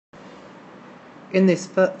In this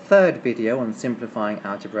third video on simplifying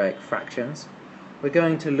algebraic fractions, we're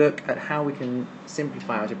going to look at how we can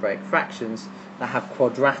simplify algebraic fractions that have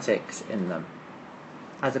quadratics in them.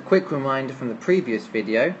 As a quick reminder from the previous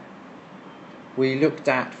video, we looked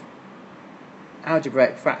at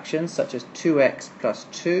algebraic fractions such as 2x plus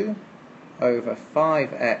 2 over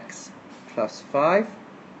 5x plus 5.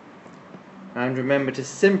 And remember, to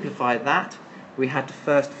simplify that, we had to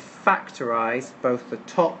first factorize both the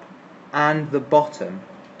top and the bottom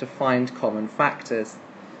to find common factors.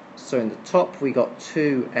 So in the top we got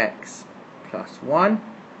 2x plus 1,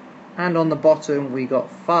 and on the bottom we got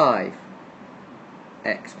 5x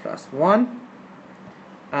plus 1,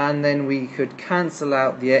 and then we could cancel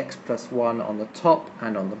out the x plus 1 on the top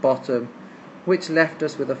and on the bottom, which left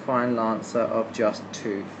us with a final answer of just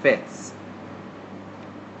 2/5.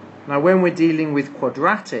 Now when we're dealing with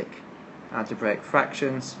quadratic algebraic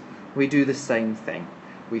fractions, we do the same thing.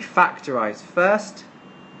 We factorize first,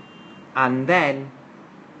 and then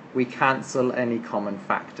we cancel any common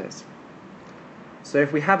factors. So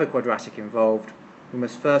if we have a quadratic involved, we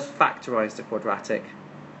must first factorize the quadratic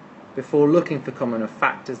before looking for common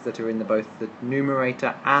factors that are in both the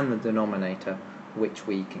numerator and the denominator, which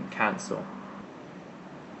we can cancel.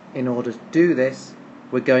 In order to do this,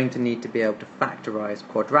 we're going to need to be able to factorize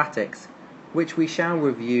quadratics, which we shall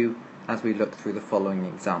review as we look through the following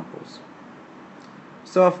examples.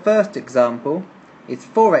 So our first example is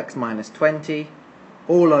 4x minus 20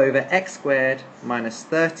 all over x squared minus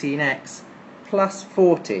 13x plus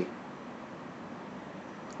 40.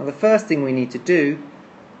 Now the first thing we need to do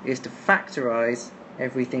is to factorize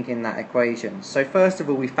everything in that equation. So first of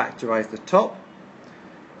all we factorize the top,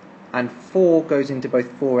 and 4 goes into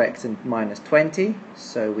both 4x and minus 20,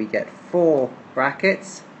 so we get 4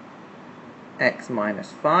 brackets x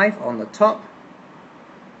minus 5 on the top,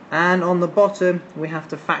 and on the bottom we have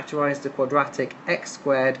to factorize the quadratic x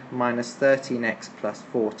squared minus 13x plus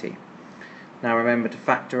 40. Now remember, to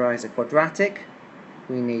factorize a quadratic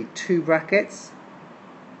we need 2 brackets,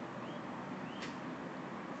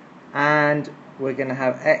 and we're going to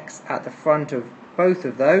have x at the front of both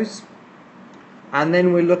of those, and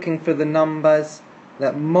then we're looking for the numbers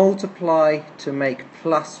that multiply to make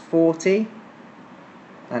plus 40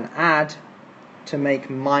 and add to make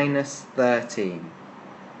minus 13.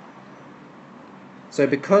 So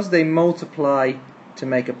because they multiply to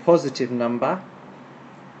make a positive number,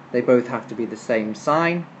 they both have to be the same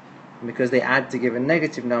sign, and because they add to give a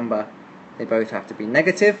negative number, they both have to be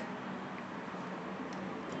negative.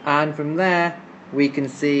 And from there we can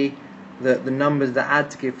see that the numbers that add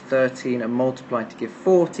to give 13 and multiply to give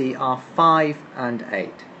 40 are 5 and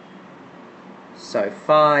 8. So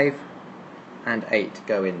 5 and 8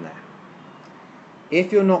 go in there.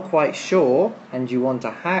 If you're not quite sure and you want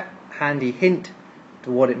a handy hint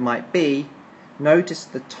to what it might be, notice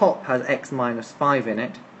the top has x minus 5 in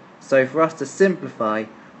it, so for us to simplify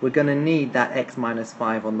we're going to need that x minus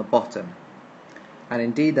 5 on the bottom. And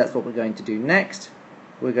indeed that's what we're going to do next.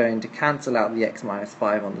 We're going to cancel out the x minus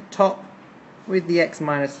 5 on the top with the x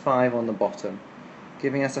minus 5 on the bottom,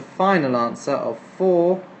 giving us a final answer of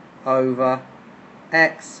 4 over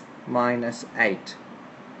x minus 8.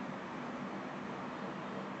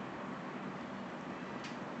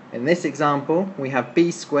 In this example we have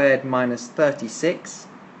b squared minus 36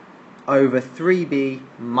 over 3b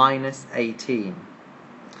minus 18.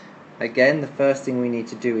 Again, the first thing we need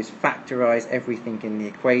to do is factorize everything in the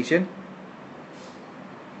equation.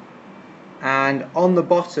 And on the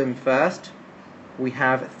bottom first we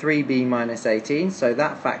have 3b minus 18, so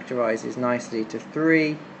that factorizes nicely to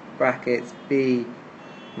 3 brackets b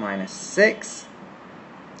minus 6.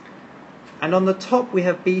 And on the top we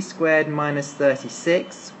have b squared minus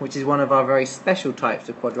 36, which is one of our very special types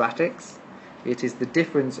of quadratics. It is the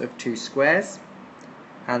difference of two squares,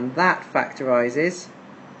 and that factorizes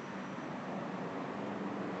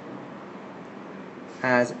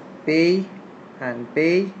as b and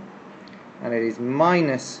b, and it is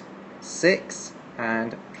minus 6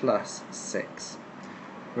 and plus 6.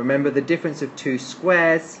 Remember, the difference of two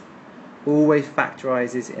squares always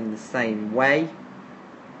factorizes in the same way,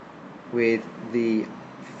 with the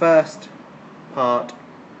first part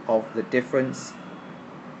of the difference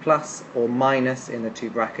plus or minus in the two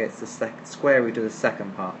brackets the square root of the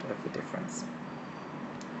second part of the difference.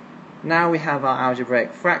 Now we have our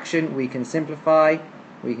algebraic fraction. We can simplify.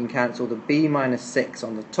 We can cancel the b minus 6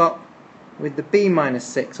 on the top with the b minus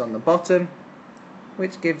 6 on the bottom,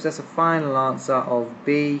 which gives us a final answer of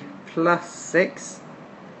b plus 6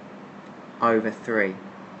 over 3.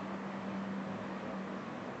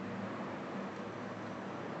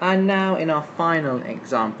 And now in our final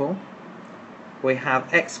example, we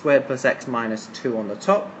have x squared plus x minus 2 on the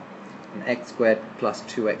top and x squared plus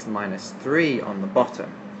 2x minus 3 on the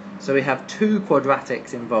bottom. So we have two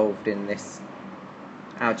quadratics involved in this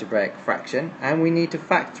algebraic fraction, and we need to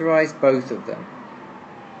factorize both of them.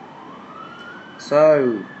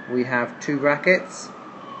 So we have two brackets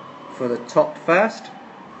for the top first.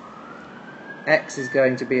 X is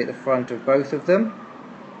going to be at the front of both of them,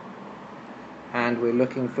 and we're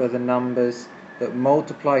looking for the numbers that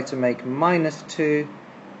multiply to make minus 2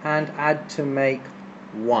 and add to make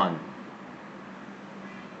 1.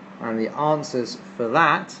 And the answers for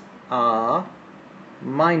that are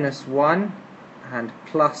minus 1 and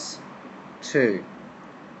plus 2,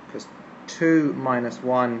 because 2 minus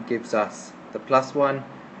 1 gives us the plus 1,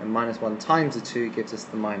 and minus 1 times the 2 gives us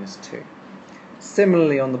the minus 2.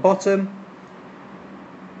 Similarly on the bottom,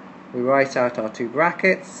 we write out our two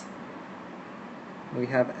brackets. We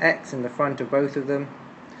have x in the front of both of them,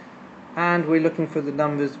 and we're looking for the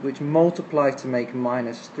numbers which multiply to make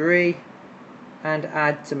minus 3 and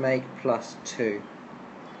add to make plus 2.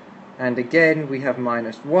 And again we have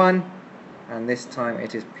minus 1, and this time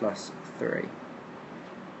it is plus 3.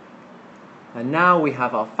 And now we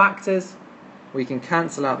have our factors. We can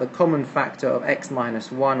cancel out the common factor of x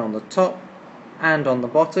minus 1 on the top and on the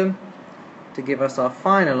bottom to give us our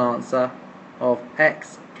final answer of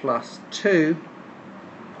x plus 2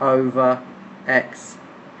 over x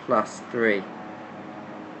plus 3.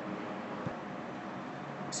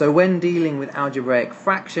 So when dealing with algebraic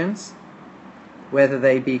fractions, whether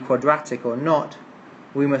they be quadratic or not,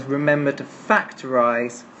 we must remember to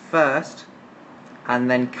factorize first and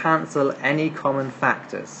then cancel any common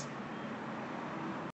factors.